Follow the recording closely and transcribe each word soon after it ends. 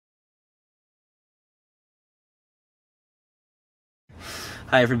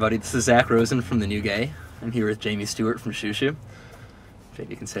Hi everybody, this is Zach Rosen from The New Gay. I'm here with Jamie Stewart from Xiu Xiu.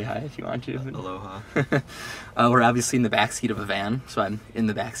 Jamie, you can say hi if you want to. Aloha. We're obviously in the backseat of a van, so I'm in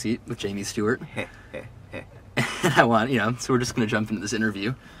the backseat with Jamie Stewart. And I want, so we're just going to jump into this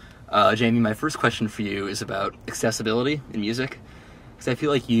interview. Jamie, my first question for you is about accessibility in music. Because I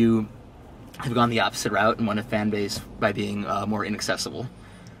feel like you have gone the opposite route and won a fan base by being more inaccessible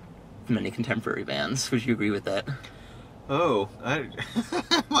than many contemporary bands. Would you agree with that? Oh, I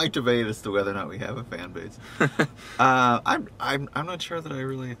might debate as to whether or not we have a fan base. I'm not sure that I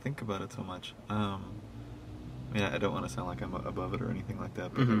really think about it so much. I don't want to sound like I'm above it or anything like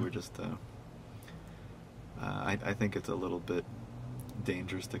that, but we're just. I think it's a little bit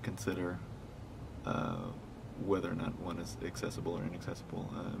dangerous to consider whether or not one is accessible or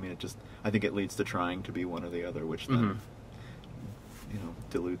inaccessible. I think it leads to trying to be one or the other, which then,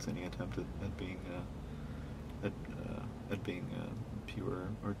 dilutes any attempt at being. At being pure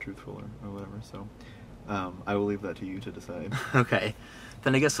or truthful or whatever. So I will leave that to you to decide. Okay.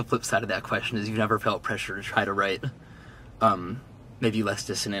 Then I guess the flip side of that question is you've never felt pressure to try to write maybe less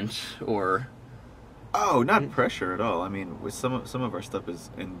dissonant or... Oh, not pressure at all. I mean, with some of our stuff is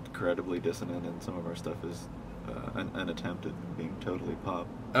incredibly dissonant and some of our stuff is an attempt at being totally pop.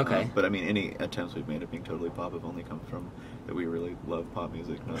 Okay. But I mean, any attempts we've made at being totally pop have only come from that we really love pop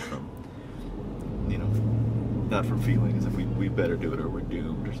music, not from, not from feeling as if we better do it or we're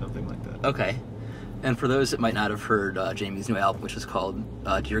doomed or something like that. Okay. And for those that might not have heard Jamie's new album, which is called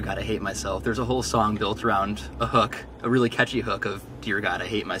Dear God, I Hate Myself, there's a whole song built around a hook, a really catchy hook of Dear God, I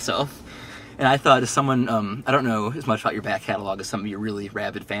Hate Myself. And I thought as someone, I don't know as much about your back catalog as some of your really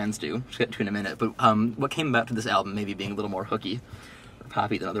rabid fans do, which we'll get to in a minute, but what came about to this album maybe being a little more hooky or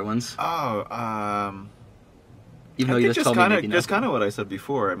poppy than other ones? Oh, even though you just told me maybe not. Just kind of what I said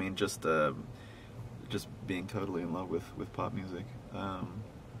before. I mean, just being totally in love with pop music. I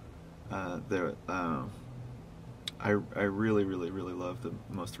really love the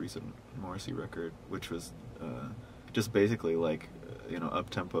most recent Morrissey record, which was just basically like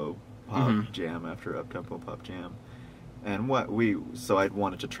up-tempo pop jam after up-tempo pop jam. And so I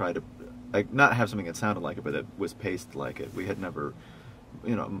wanted to try to not have something that sounded like it, but it was paced like it. We had never,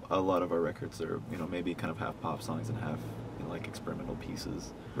 a lot of our records are maybe kind of half pop songs and half like experimental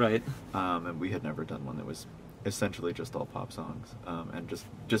pieces. Right. And we had never done one that was essentially just all pop songs. And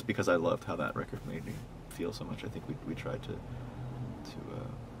just because I loved how that record made me feel so much, I think we tried to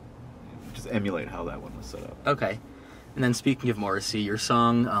just emulate how that one was set up. Okay. And then speaking of Morrissey, your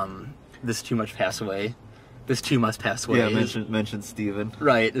song, This Too Must Pass Away. This Too Must Pass Away. Yeah, mention Stephen.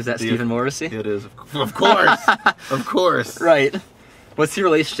 Right. Is that Stephen Morrissey? It is. Of course. Of course. Right. What's your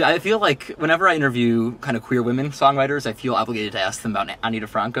relationship? I feel like whenever I interview kind of queer women songwriters, I feel obligated to ask them about Anita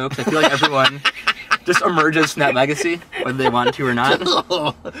Franco, because I feel like everyone just emerges from that legacy, whether they want to or not.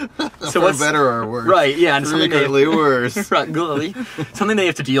 So what's better or worse? Right, yeah. And secretly worse. Right, something they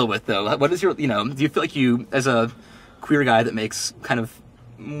have to deal with, though. What is your, do you feel like you, as a queer guy that makes kind of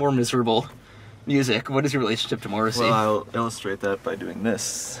more miserable music, what is your relationship to Morrissey? Well, I'll illustrate that by doing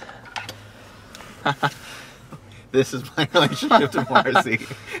this. This is my relationship to Morrissey.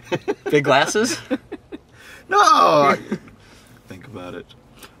 Big glasses? No! Think about it.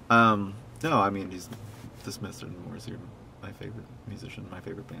 No, I mean, The Smiths and Morrissey are my favorite musician, my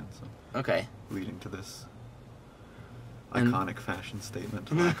favorite band, so... Okay. Leading to this iconic fashion statement,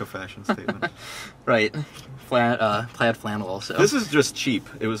 lack of fashion statement. Right. Plaid flannel also. This is just cheap.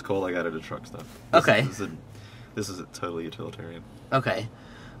 It was cold, I got it at truck stop. This is totally utilitarian. Okay.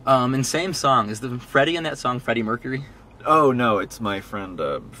 And same song, is the Freddie in that song Freddie Mercury? Oh no, it's my friend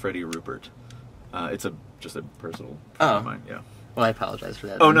Freddie Rupert. It's just a personal friend of mine. Yeah. Well, I apologize for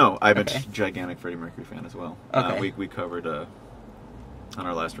that. Oh no, I'm a gigantic Freddie Mercury fan as well. Okay. We covered on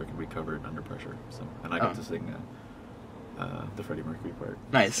our last record we covered Under Pressure, and I got to sing the Freddie Mercury part.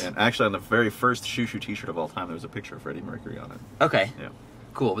 Nice. And actually, on the very first Xiu Xiu T-shirt of all time, there was a picture of Freddie Mercury on it. Okay. Yeah.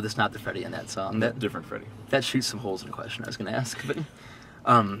 Cool, but it's not the Freddie in that song. Different Freddie. That shoots some holes in the question I was going to ask. But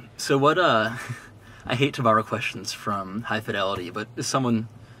so what? I hate to borrow questions from High Fidelity, but is someone,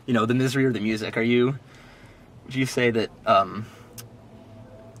 the misery or the music? Do you say that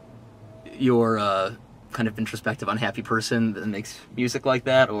you're a kind of introspective, unhappy person that makes music like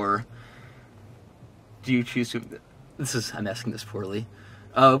that, or do you choose to? I'm asking this poorly.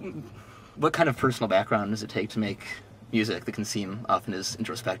 What kind of personal background does it take to make music that can seem often as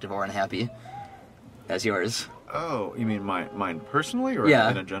introspective or unhappy as yours? Oh, you mean mine personally, or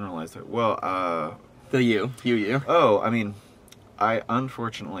in a generalized way? Well, you. Oh, I mean, I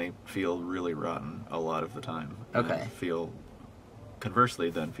unfortunately feel really rotten a lot of the time. Okay. Conversely,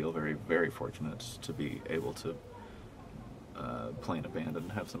 then feel very, very fortunate to be able to play in a band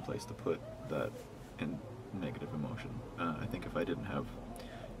and have some place to put that in negative emotion. I think if I didn't have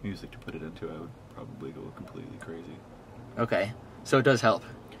music to put it into, I would probably go completely crazy. Okay, so it does help.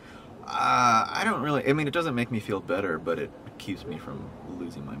 I don't really... I mean, it doesn't make me feel better, but it keeps me from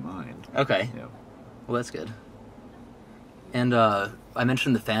losing my mind. Okay. Yeah. Well, that's good. And I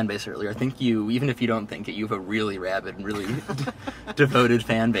mentioned the fan base earlier. I think you, even if you don't think it, you have a really rabid and really devoted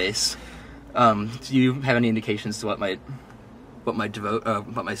fan base. Do you have any indications to what might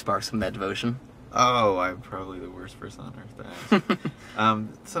spark some of that devotion? Oh, I'm probably the worst person on earth to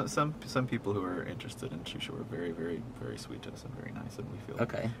ask. Some people who are interested in Xiu Xiu are very, very, very sweet to us and very nice, and we feel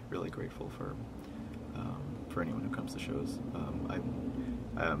really grateful for anyone who comes to shows.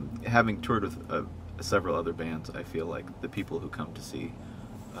 Having toured with several other bands, I feel like the people who come to see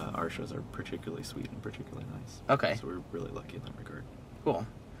our shows are particularly sweet and particularly nice. Okay. So we're really lucky in that regard. Cool.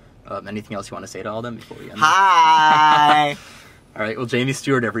 Anything else you want to say to all of them before we end? Hi! All right, well, Jamie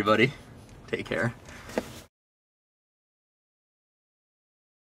Stewart, everybody. Take care.